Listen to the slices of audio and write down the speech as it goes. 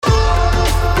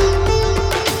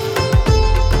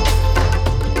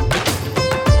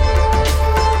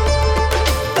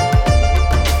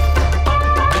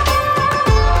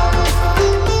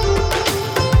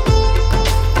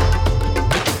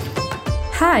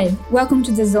Hi, welcome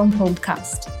to the Zone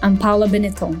podcast. I'm Paula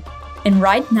Benetton, and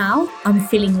right now I'm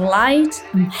feeling light,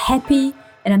 I'm happy,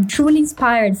 and I'm truly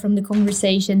inspired from the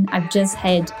conversation I've just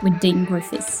had with Dean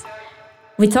Griffiths.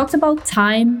 We talked about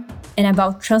time and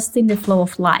about trusting the flow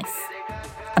of life,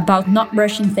 about not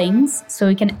rushing things so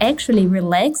we can actually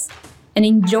relax and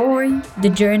enjoy the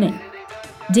journey.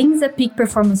 Dean is a peak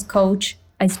performance coach,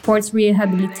 a sports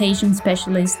rehabilitation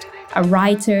specialist, a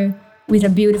writer with a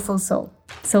beautiful soul.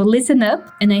 So listen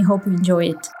up, and I hope you enjoy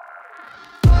it.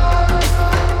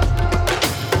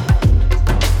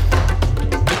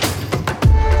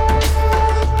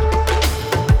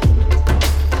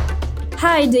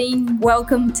 Hi, Dean.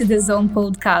 Welcome to the Zone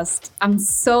podcast. I'm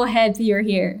so happy you're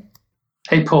here.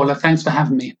 Hey, Paula. Thanks for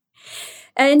having me.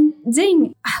 And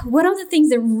Dean, one of the things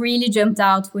that really jumped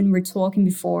out when we were talking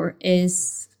before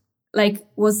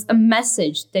was a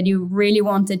message that you really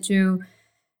wanted to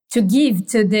give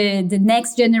to the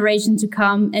next generation to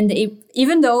come. And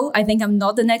even though I think I'm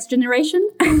not the next generation,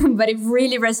 but it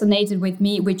really resonated with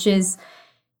me, which is,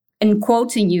 and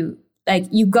quoting you, like,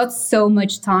 you got so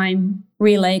much time,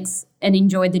 relax and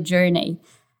enjoy the journey.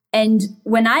 And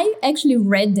when I actually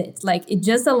read it, it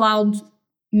just allowed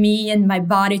me and my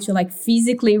body to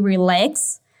physically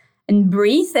relax and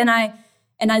breathe. And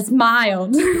I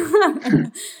smiled.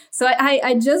 So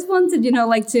I just wanted,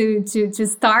 to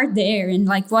start there and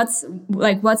what's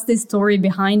the story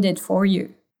behind it for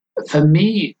you? For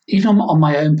me, even on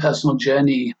my own personal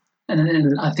journey,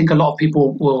 and I think a lot of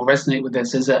people will resonate with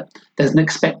this, is that there's an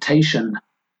expectation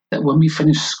that when we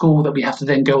finish school that we have to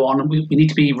then go on and we need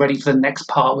to be ready for the next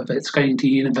part, whether it's going to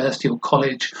university or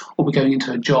college or we're going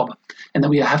into a job, and that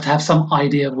we have to have some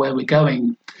idea of where we're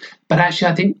going. But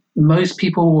actually, I think most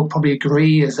people will probably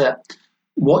agree is that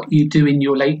what you do in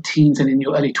your late teens and in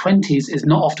your early 20s is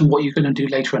not often what you're going to do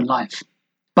later in life.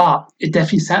 But it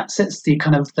definitely sets the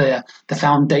kind of the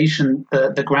foundation,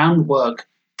 the groundwork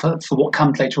for what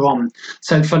comes later on.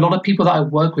 So for a lot of people that I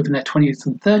work with in their 20s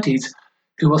and 30s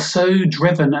who are so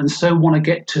driven and so want to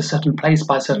get to a certain place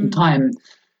by a certain time,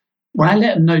 when I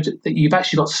let them know that you've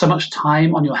actually got so much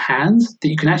time on your hands that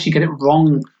you can actually get it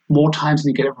wrong more times than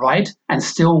you get it right and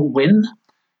still win,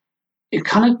 it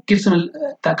kind of gives them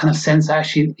that kind of sense that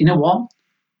actually, you know what?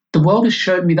 The world has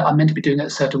shown me that I'm meant to be doing it a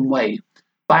certain way.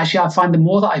 But actually, I find the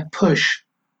more that I push,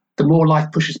 the more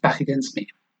life pushes back against me.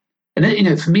 And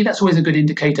then, for me, that's always a good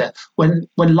indicator. When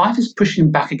life is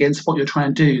pushing back against what you're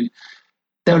trying to do,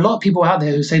 there are a lot of people out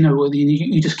there who say, no, well,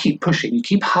 you just keep pushing, you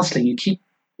keep hustling, you keep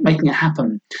making it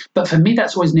happen. But for me,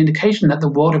 that's always an indication that the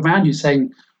world around you is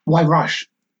saying, why rush?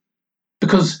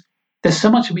 Because there's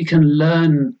so much we can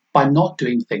learn by not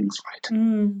doing things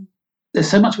right. There's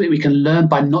so much we can learn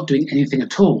by not doing anything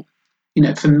at all.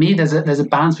 For me, there's a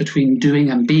balance between doing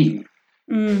and being.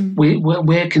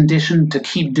 We're conditioned to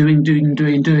keep doing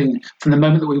from the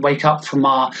moment that we wake up, from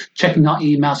checking our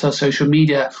emails, our social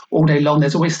media all day long.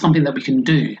 There's always something that we can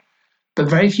do. But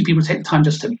very few people take the time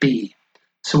just to be.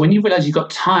 So when you realize you've got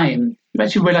time, you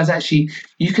actually realize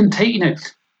you can take,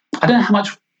 I don't know how much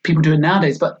people do it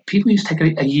nowadays, but people used to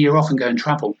take a year off and go and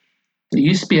travel. It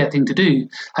used to be a thing to do.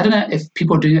 I don't know if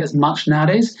people are doing it as much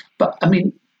nowadays, but I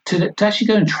mean, to actually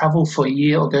go and travel for a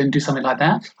year or go and do something like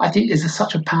that, I think is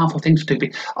such a powerful thing to do.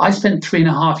 I spent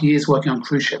 3.5 years working on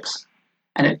cruise ships,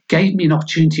 and it gave me an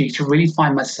opportunity to really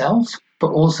find myself,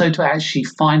 but also to actually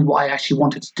find what I actually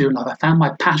wanted to do in life. I found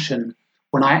my passion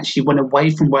when I actually went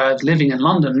away from where I was living in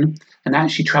London and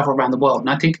actually traveled around the world. And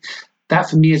I think that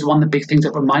for me is one of the big things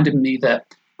that reminded me that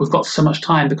we've got so much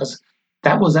time, because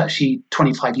that was actually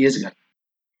 25 years ago.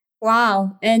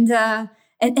 Wow. And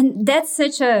that's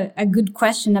such a good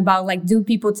question about do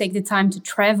people take the time to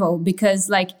travel?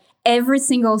 Because every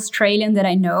single Australian that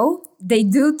I know, they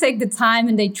do take the time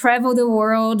and they travel the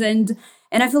world. And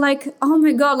I feel oh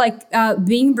my God,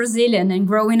 being Brazilian and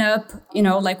growing up,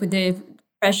 with the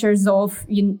pressures of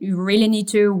you really need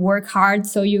to work hard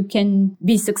so you can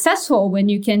be successful when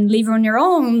you can live on your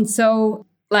own. So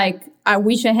I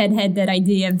wish I had that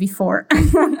idea before.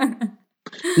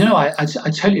 No, I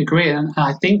totally agree. And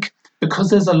I think because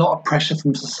there's a lot of pressure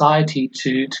from society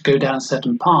to go down a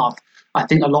certain path, I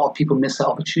think a lot of people miss that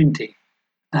opportunity.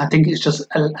 And I think it's just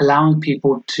allowing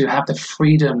people to have the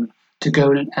freedom to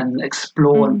go and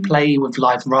explore and play with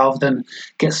life rather than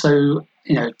get so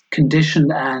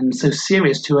conditioned and so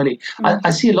serious too early. I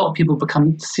see a lot of people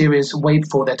become serious way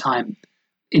before their time.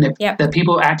 There are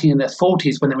people acting in their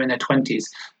 40s when they're in their 20s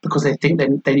because they think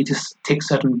they need to tick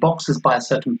certain boxes by a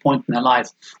certain point in their life,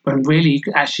 when really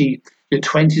your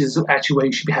 20s is actually where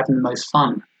you should be having the most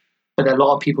fun. But there are a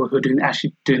lot of people who are doing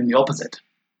the opposite.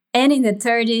 and in their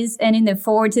 30s and in their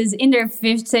 40s, in their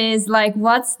 50s. Like,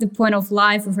 what's the point of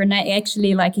life if we're not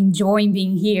actually like enjoying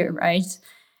being here, right?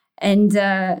 And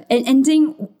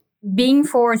then being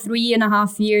for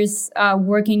 3.5 years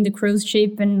working the cruise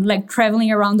ship and like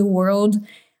traveling around the world,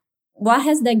 what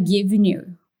has that given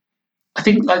you? I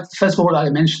think, like, first of all, like I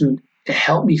mentioned, it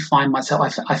helped me find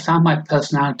myself. I found my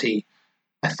personality.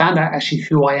 I found out actually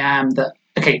who I am. That,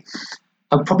 okay,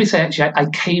 I would probably say actually I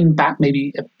came back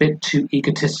maybe a bit too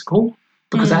egotistical,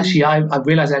 because actually I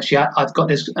realized actually I've got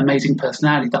this amazing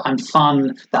personality, that I'm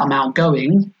fun, that I'm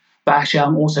outgoing, but actually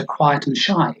I'm also quiet and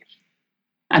shy.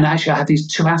 And actually I had these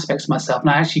two aspects of myself,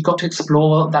 and I actually got to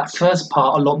explore that first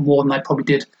part a lot more than I probably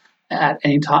did at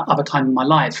any other time in my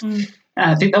life. And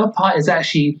I think the other part is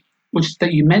actually, which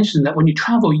that you mentioned, that when you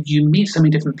travel, you meet so many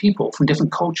different people from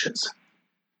different cultures.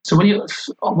 So when you're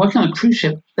working on a cruise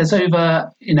ship, there's over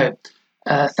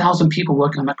 1,000 people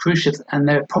working on that cruise ship, and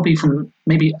they're probably from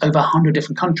maybe over 100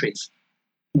 different countries,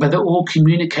 but they're all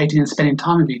communicating and spending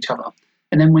time with each other.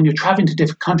 And then when you're traveling to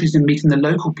different countries and meeting the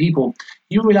local people,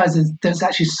 you realize there's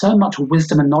actually so much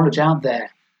wisdom and knowledge out there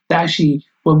that actually,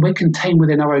 when we're contained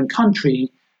within our own country,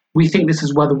 we think this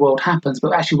is where the world happens.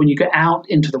 But actually, when you get out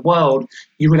into the world,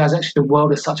 you realize actually the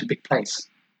world is such a big place.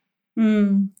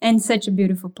 And such a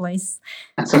beautiful place.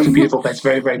 And such a beautiful place.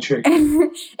 Very, very true.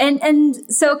 And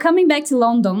so coming back to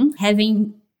London,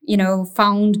 having,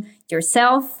 found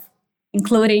yourself,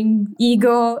 including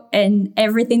ego and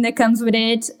everything that comes with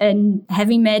it, and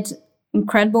having met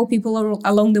incredible people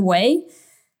along the way.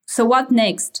 So what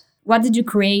next? What did you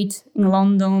create in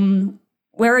London?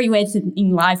 Where are you at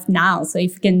in life now? So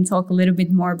if you can talk a little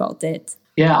bit more about that.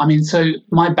 Yeah, I mean, so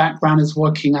my background is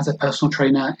working as a personal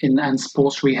trainer and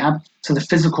sports rehab. So the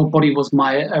physical body was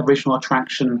my original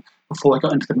attraction before I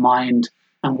got into the mind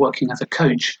and working as a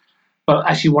coach. But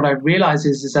actually what I realized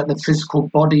is that the physical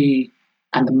body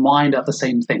and the mind are the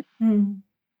same thing.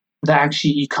 That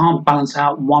actually you can't balance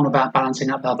out one without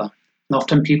balancing out the other. And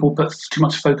often people put too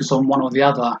much focus on one or the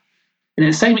other. And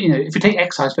it's the same, if you take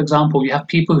exercise, for example, you have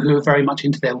people who are very much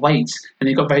into their weights, and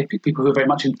you've got people who are very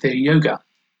much into their yoga.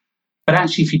 But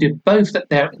actually, if you did both,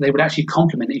 they would actually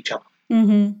complement each other.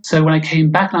 So when I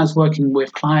came back and I was working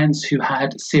with clients who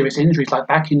had serious injuries, like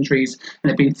back injuries, and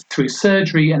they've been through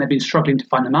surgery and they've been struggling to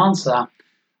find an answer,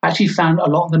 I actually found a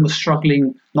lot of them were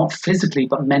struggling not physically,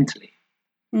 but mentally.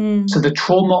 So the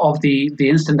trauma of the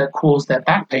incident that caused their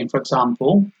back pain, for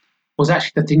example, was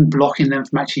actually the thing blocking them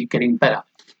from actually getting better.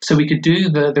 So we could do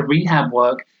the rehab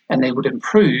work and they would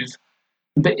improve.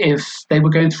 But if they were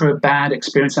going through a bad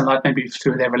experience in life, maybe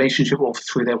through their relationship or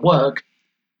through their work,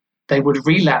 they would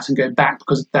relapse and go back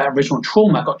because that original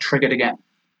trauma got triggered again.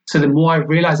 So the more I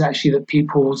realized actually that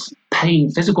people's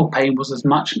pain, physical pain, was as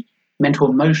much mental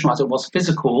emotional as it was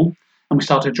physical, and we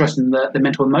started addressing the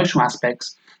mental emotional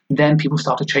aspects, then people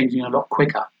started changing a lot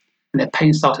quicker and their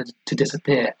pain started to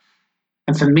disappear.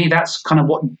 And for me, that's kind of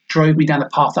what drove me down the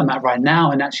path I'm at right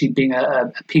now. And actually being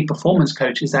a peak performance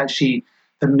coach is actually,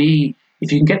 for me,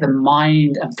 if you can get the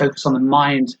mind and focus on the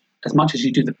mind as much as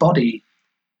you do the body,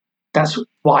 that's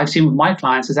what I've seen with my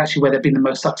clients is actually where they've been the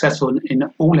most successful in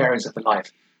all areas of their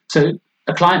life. So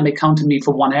a client may come to me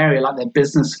for one area, like their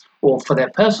business or for their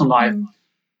personal life,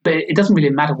 but it doesn't really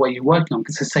matter what you're working on.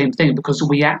 It's the same thing because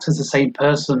we act as the same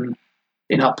person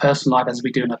in our personal life as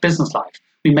we do in our business life.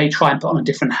 We may try and put on a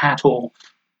different hat or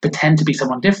pretend to be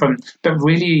someone different, but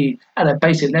really at a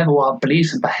basic level, our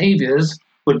beliefs and behaviors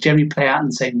would generally play out in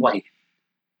the same way.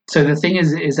 So the thing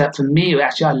is that for me,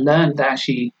 actually, I learned that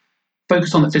actually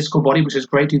focus on the physical body, which is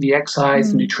great, do the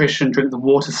exercise, the nutrition, drink the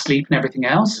water, sleep and everything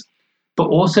else, but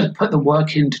also put the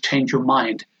work in to change your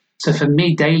mind. So for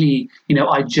me, daily,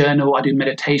 I journal, I do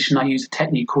meditation, I use a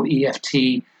technique called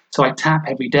EFT. So I tap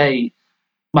every day.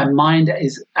 My mind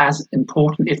is as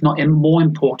important, if not more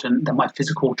important, than my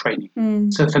physical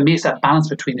training. So for me, it's that balance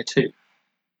between the two.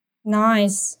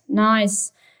 Nice.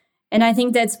 And I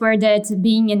think that's where that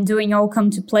being and doing all come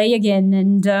to play again.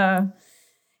 And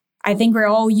I think we're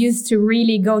all used to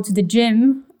really go to the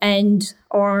gym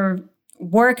or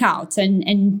work out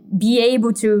and be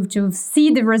able to see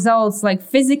the results like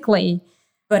physically.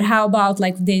 But how about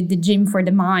like the gym for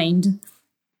the mind?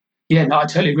 Yeah, no, I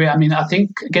totally agree. I mean, I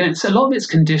think, again, it's a lot of it's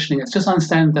conditioning. It's just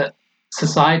understand that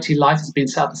society, life has been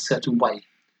set up a certain way.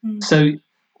 So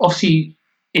obviously,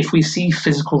 if we see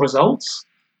physical results,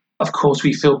 of course,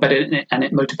 we feel better and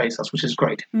it motivates us, which is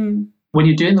great. When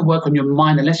you're doing the work on your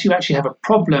mind, unless you actually have a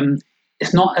problem,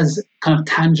 it's not as kind of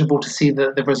tangible to see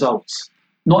the results,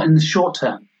 not in the short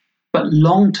term, but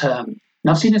long term. And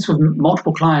I've seen this with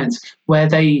multiple clients where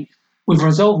we've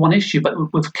resolved one issue, but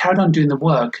we've carried on doing the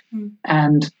work.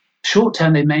 And short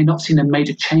term, they may not see a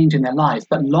major change in their life,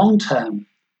 but long term,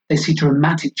 they see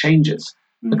dramatic changes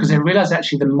because they realize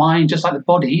actually the mind, just like the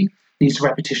body, needs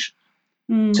repetition.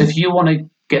 So if you want to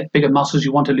get bigger muscles,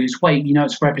 you want to lose weight,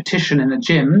 it's repetition in the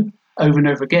gym over and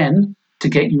over again to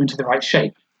get you into the right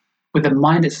shape. With the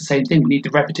mind, it's the same thing. We need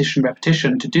the repetition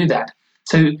to do that.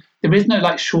 So there is no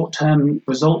like short-term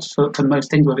results for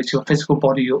most things, whether it's your physical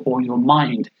body or your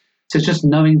mind. So it's just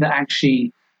knowing that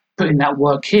actually putting that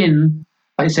work in,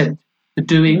 like I said, the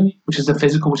doing, which is the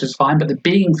physical, which is fine, but the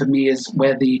being for me is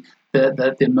where the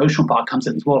emotional part comes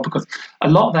in as well, because a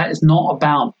lot of that is not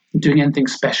about doing anything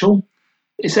special.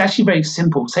 It's actually very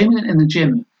simple. Same in the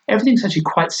gym. Everything's actually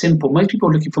quite simple. Most people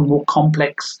are looking for more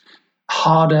complex,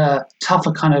 harder,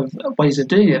 tougher kind of ways of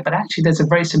doing it, but actually there's a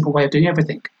very simple way of doing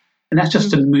everything. And that's just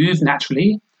to move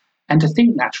naturally and to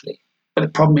think naturally. But the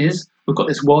problem is we've got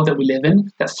this world that we live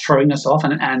in that's throwing us off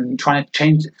and trying to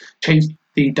change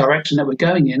the direction that we're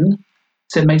going in.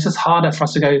 So it makes it harder for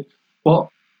us to go,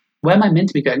 well, where am I meant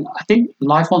to be going? I think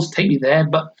life wants to take me there,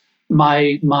 but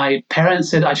my parents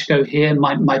said I should go here.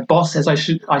 My boss says I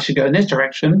should go in this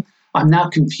direction. I'm now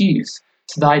confused.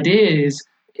 So the idea is,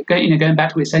 going back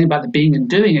to what you're saying about the being and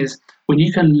doing, is when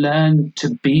you can learn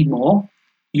to be more,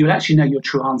 you'll actually know your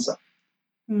true answer.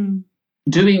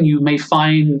 Doing, you may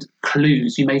find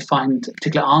clues, you may find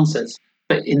particular answers,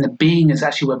 but in the being is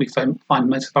actually where we find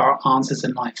most of our answers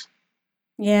in life.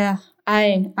 Yeah,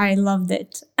 I loved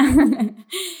it.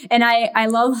 And I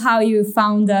love how you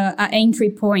found an entry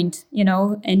point,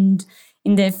 and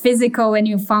in the physical, and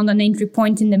you found an entry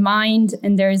point in the mind,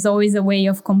 and there is always a way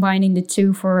of combining the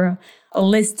two for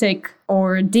holistic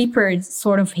or deeper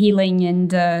sort of healing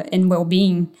and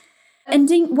well-being. And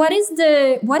Ding, what is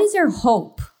your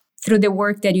hope through the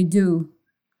work that you do?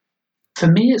 For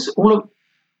me, it's all of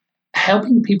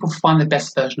helping people find the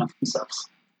best version of themselves.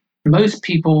 Most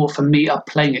people, for me, are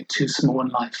playing it too small in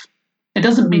life. It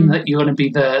doesn't mean that you're going to be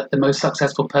the most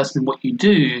successful person in what you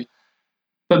do,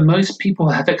 but most people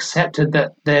have accepted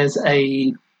that there's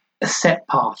a set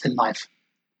path in life.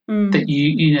 That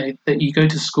you go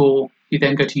to school, you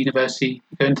then go to university,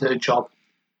 you go into a job,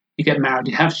 you get married,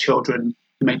 you have children,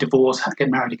 you may divorce, get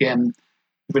married again,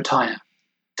 retire.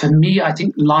 For me, I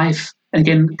think life, and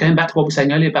again, going back to what we were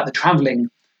saying earlier about the traveling,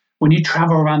 when you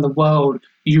travel around the world,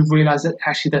 you realize that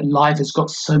actually that life has got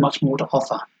so much more to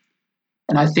offer.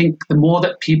 And I think the more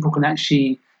that people can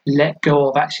actually let go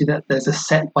of actually that there's a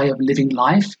set way of living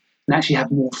life and actually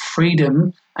have more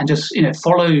freedom and just,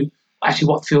 follow actually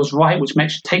what feels right, which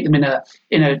makes take them in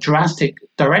a drastic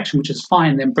direction, which is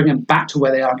fine, then bring them back to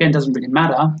where they are again, doesn't really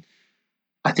matter.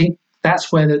 I think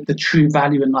that's where the true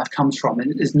value in life comes from,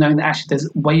 is knowing that actually there's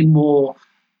way more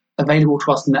available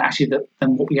to us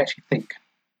than what we actually think.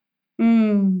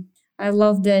 I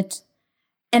love that.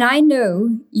 And I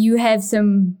know you have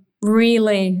some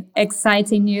really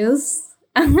exciting news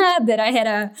that I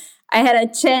had a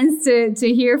chance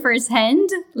to hear firsthand.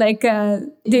 Like,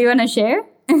 do you want to share?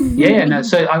 No.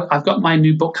 So I've got my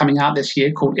new book coming out this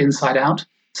year called Inside Out.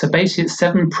 So basically it's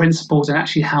 7 principles and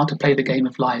actually how to play the game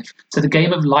of life. So the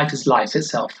game of life is life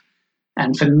itself.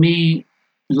 And for me,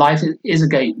 life is a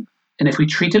game. And if we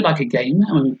treat it like a game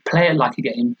and we play it like a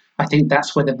game, I think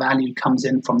that's where the value comes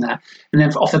in from that. And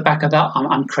then off the back of that,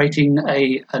 I'm creating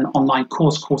an online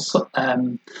course called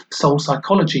Soul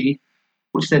Psychology,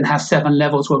 which then has 7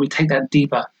 levels where we take that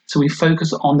deeper. So we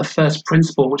focus on the first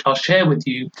principle, which I'll share with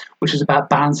you, which is about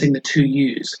balancing the 2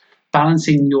 U's,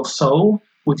 balancing your soul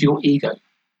with your ego.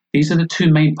 These are the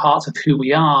 2 main parts of who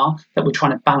we are that we're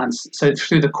trying to balance. So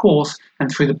through the course and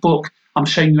through the book, I'm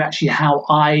showing you actually how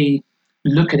I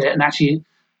look at it and actually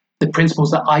the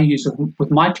principles that I use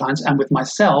with my clients and with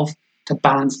myself to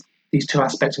balance these 2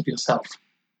 aspects of yourself.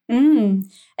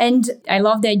 And I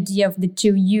love the idea of the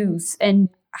 2 U's and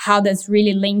how that's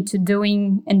really linked to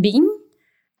doing and being.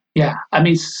 Yeah, I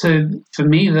mean, so for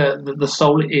me, the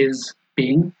soul is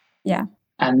being. Yeah.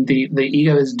 And the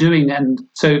ego is doing. And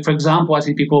so, for example, I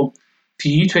see people, for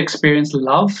you to experience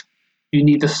love, you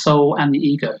need the soul and the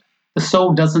ego. The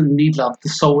soul doesn't need love. The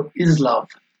soul is love.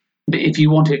 But if you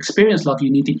want to experience love,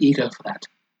 you need the ego for that.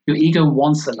 Your ego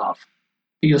wants the love,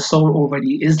 but your soul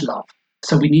already is love.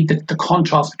 So we need the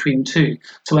contrast between 2.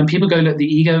 So when people go, look, the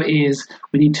ego is,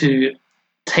 we need to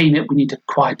tame it, we need to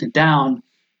quiet it down.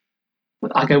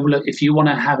 I go, well, look, if you want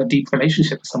to have a deep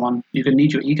relationship with someone, you're going to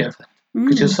need your ego for that.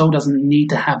 Because your soul doesn't need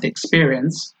to have the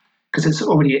experience because it's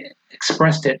already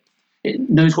expressed it. It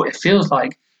knows what it feels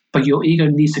like, but your ego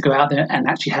needs to go out there and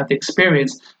actually have the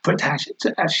experience for it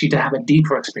to actually have a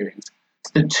deeper experience.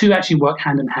 So the 2 actually work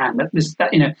hand in hand.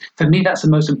 For me, that's the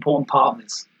most important part of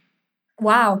this.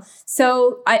 Wow.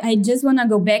 So I just want to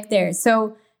go back there.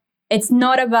 So it's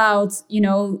not about,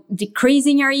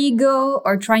 decreasing our ego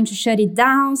or trying to shut it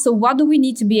down. So what do we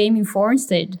need to be aiming for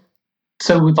instead?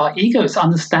 So with our ego, it's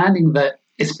understanding that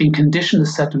it's been conditioned a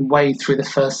certain way through the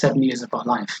first 7 years of our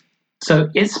life. So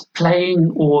it's playing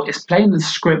the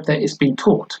script that it's been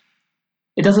taught.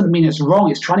 It doesn't mean it's wrong.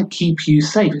 It's trying to keep you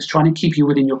safe. It's trying to keep you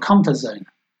within your comfort zone.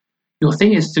 Your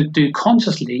thing is to do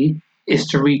consciously is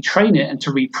to retrain it and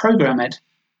to reprogram it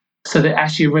so that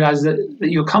actually you realize that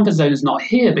your comfort zone is not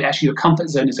here, but actually your comfort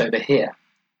zone is over here.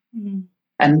 Mm-hmm.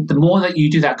 And the more that you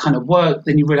do that kind of work,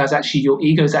 then you realize actually your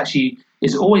ego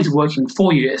is always working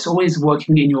for you. It's always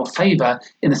working in your favor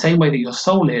in the same way that your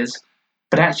soul is.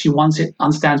 But actually, once it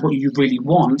understands what you really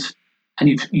want, and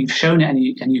you've shown it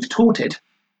and you've taught it,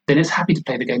 then it's happy to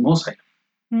play the game also.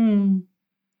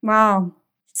 Wow.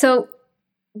 So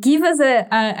give us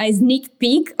a sneak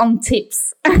peek on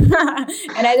tips. And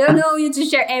I don't know you to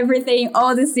share everything,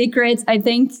 all the secrets. I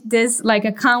think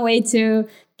I can't wait to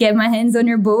get my hands on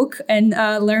your book and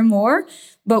learn more.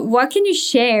 But what can you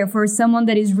share for someone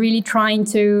that is really trying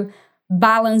to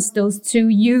balance those two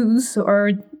yous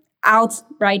or out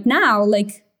right now?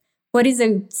 Like, what is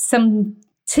some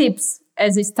tips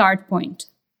as a start point?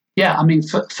 Yeah, I mean,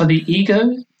 for the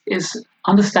ego, is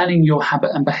understanding your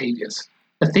habit and behaviors,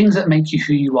 the things that make you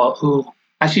who you are.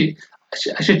 I should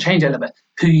change it a little bit.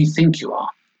 Who you think you are,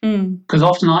 because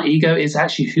often our ego is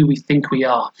actually who we think we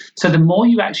are. So the more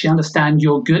you actually understand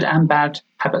your good and bad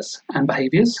habits and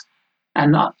behaviors,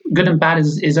 and good and bad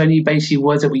is only basically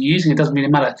words that we're using. It doesn't really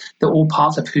matter. They're all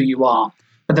parts of who you are.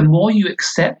 But the more you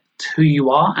accept who you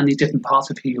are and the different parts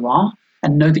of who you are,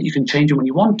 and know that you can change it when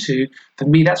you want to, for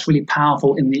me, that's really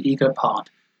powerful in the ego part.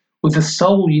 With the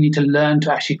soul, you need to learn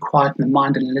to actually quieten the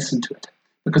mind and listen to it,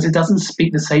 because it doesn't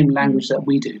speak the same language that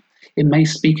we do. It may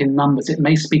speak in numbers, it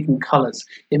may speak in colors,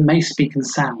 it may speak in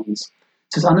sounds.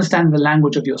 So it's understanding the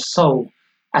language of your soul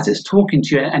as it's talking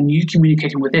to you and you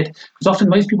communicating with it. Because often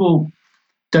most people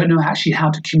don't know actually how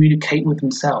to communicate with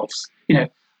themselves. I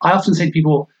often say to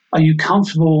people, are you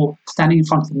comfortable standing in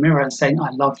front of the mirror and saying, I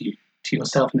love you to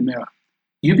yourself in the mirror?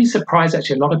 You'd be surprised,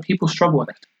 actually, a lot of people struggle with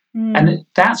it. And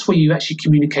that's where you actually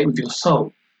communicate with your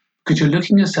soul, because you're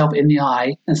looking yourself in the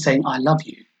eye and saying, I love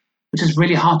you, which is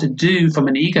really hard to do from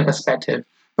an ego perspective.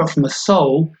 But from the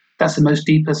soul, that's the most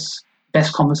deepest,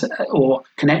 best conversation or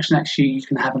connection actually you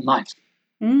can have in life.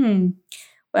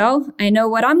 Well, I know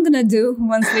what I'm going to do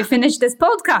once we finish this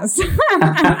podcast.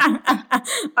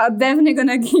 I'm definitely going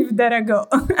to give that a go.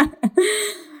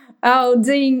 Oh,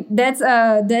 Ding, that's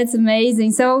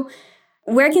amazing. So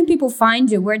where can people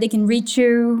find you? Where they can reach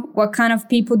you? What kind of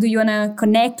people do you want to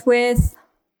connect with?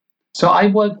 So I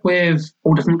work with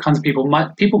all different kinds of people.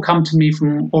 People come to me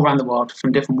from all around the world,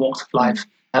 from different walks of life.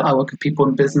 I work with people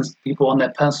in business, people on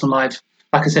their personal life.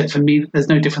 Like I said, for me, there's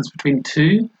no difference between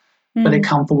two, but they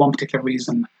come for one particular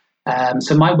reason.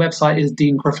 So my website is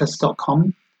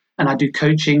deangriffiths.com, and I do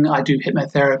coaching, I do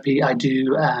hypnotherapy, I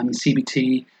do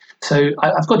CBT. So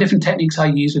I've got different techniques I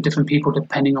use with different people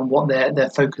depending on what their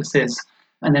focus is.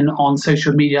 And then on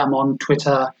social media, I'm on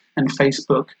Twitter and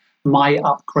Facebook. My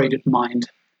Upgraded Mind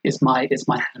is my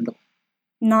handle.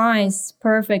 Nice.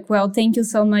 Perfect. Well, thank you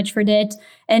so much for that.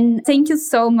 And thank you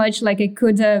so much. I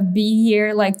could be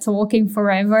here talking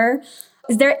forever.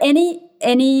 Is there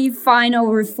any final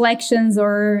reflections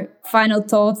or final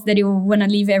thoughts that you want to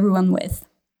leave everyone with?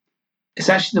 It's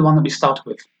actually the one that we started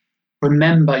with.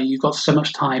 Remember, you've got so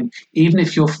much time. Even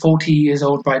if you're 40 years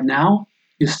old right now,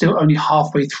 you're still only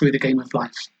halfway through the game of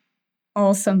life.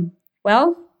 Awesome.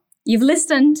 Well, you've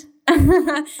listened.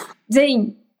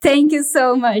 Ding, thank you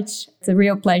so much. It's a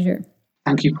real pleasure.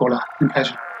 Thank you, Paula. It's a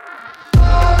pleasure.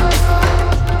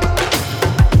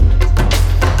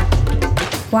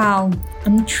 Wow,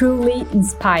 I'm truly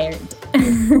inspired.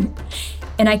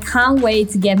 And I can't wait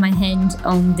to get my hand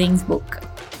on Ding's book.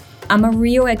 I'm a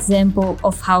real example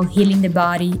of how healing the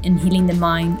body and healing the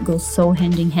mind go so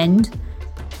hand in hand.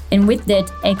 And with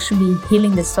that, actually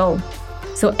healing the soul.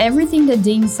 So everything that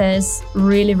Ding says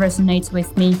really resonates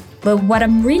with me. But what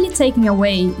I'm really taking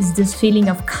away is this feeling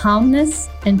of calmness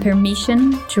and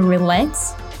permission to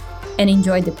relax and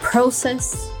enjoy the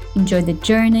process, enjoy the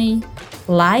journey,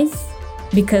 life,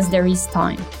 because there is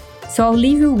time. So I'll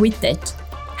leave you with that.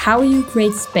 How will you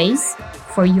create space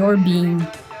for your being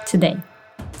today?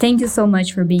 Thank you so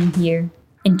much for being here,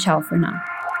 and ciao for now.